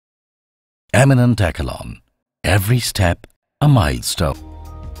Eminent Echelon. Every step a milestone.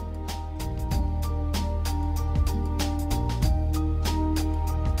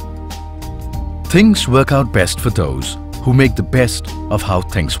 Things work out best for those who make the best of how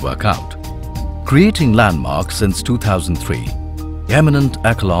things work out. Creating landmarks since 2003, Eminent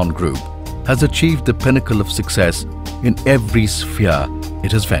Echelon Group has achieved the pinnacle of success in every sphere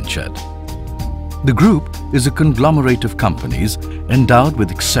it has ventured. The group is a conglomerate of companies endowed with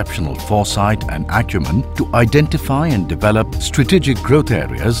exceptional foresight and acumen to identify and develop strategic growth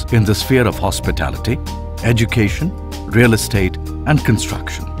areas in the sphere of hospitality, education, real estate and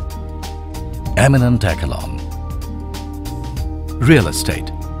construction. Eminent Echelon. Real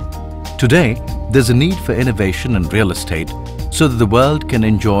estate. Today, there's a need for innovation in real estate so that the world can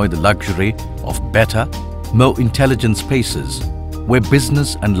enjoy the luxury of better, more intelligent spaces where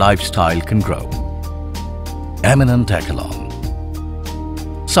business and lifestyle can grow. Eminent Echelon.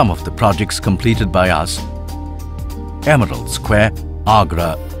 Some of the projects completed by us: Emerald Square,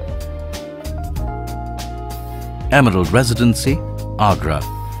 Agra; Emerald Residency, Agra;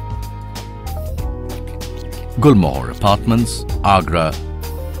 Gulmohar Apartments, Agra;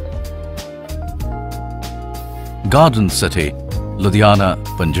 Garden City, Ludhiana,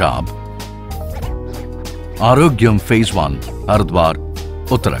 Punjab; Arogyam Phase 1, Haridwar,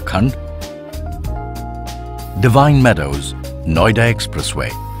 Uttarakhand; Divine Meadows, Noida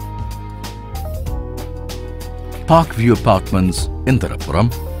Expressway; Parkview Apartments, Indirapuram;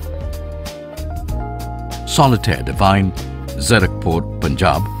 Solitaire Divine, Zirakpur,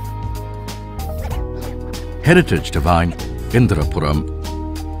 Punjab; Heritage Divine, Indirapuram.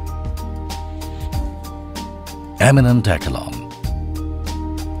 Eminent Echelon.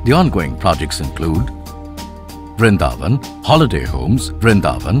 The ongoing projects include Vrindavan, Holiday Homes,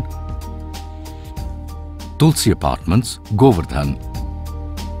 Vrindavan; Tulsi Apartments, Govardhan;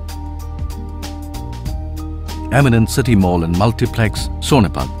 Eminent City Mall and Multiplex,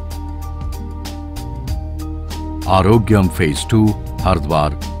 Sonipat; Arogyam Phase 2,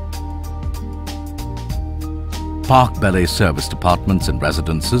 Haridwar; Park Ballet Serviced Apartments and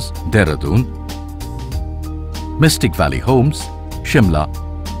Residences, Dehradun; Mystic Valley Homes, Shimla;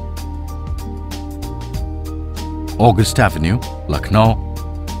 August Avenue, Lucknow;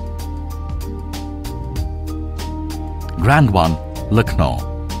 Grand One, Lucknow;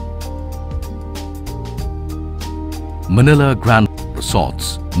 Manila Grand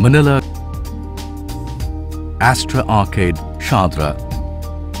Resorts, Manila; Astra Arcade, Shadra.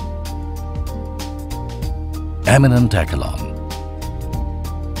 Eminent Echelon.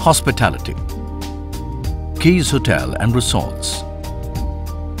 Hospitality. Keys Hotel and Resorts,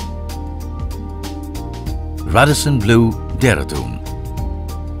 Radisson Blue, Dehradun;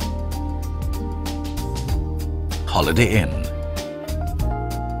 Holiday Inn.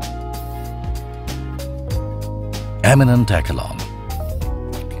 Eminent Echelon.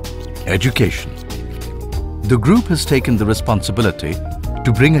 Education. The group has taken the responsibility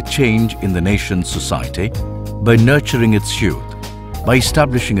to bring a change in the nation's society by nurturing its youth, by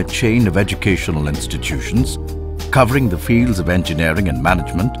establishing a chain of educational institutions covering the fields of engineering and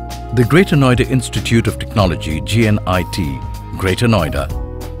management: the Greater Noida Institute of Technology, GNIT, Greater Noida;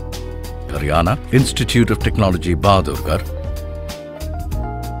 Haryana Institute of Technology, Bahadurgarh;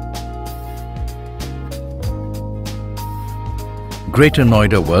 Greater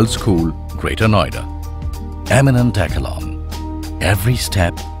Noida World School, Greater Noida. Eminent Echelon. Every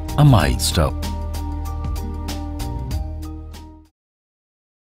step a milestone.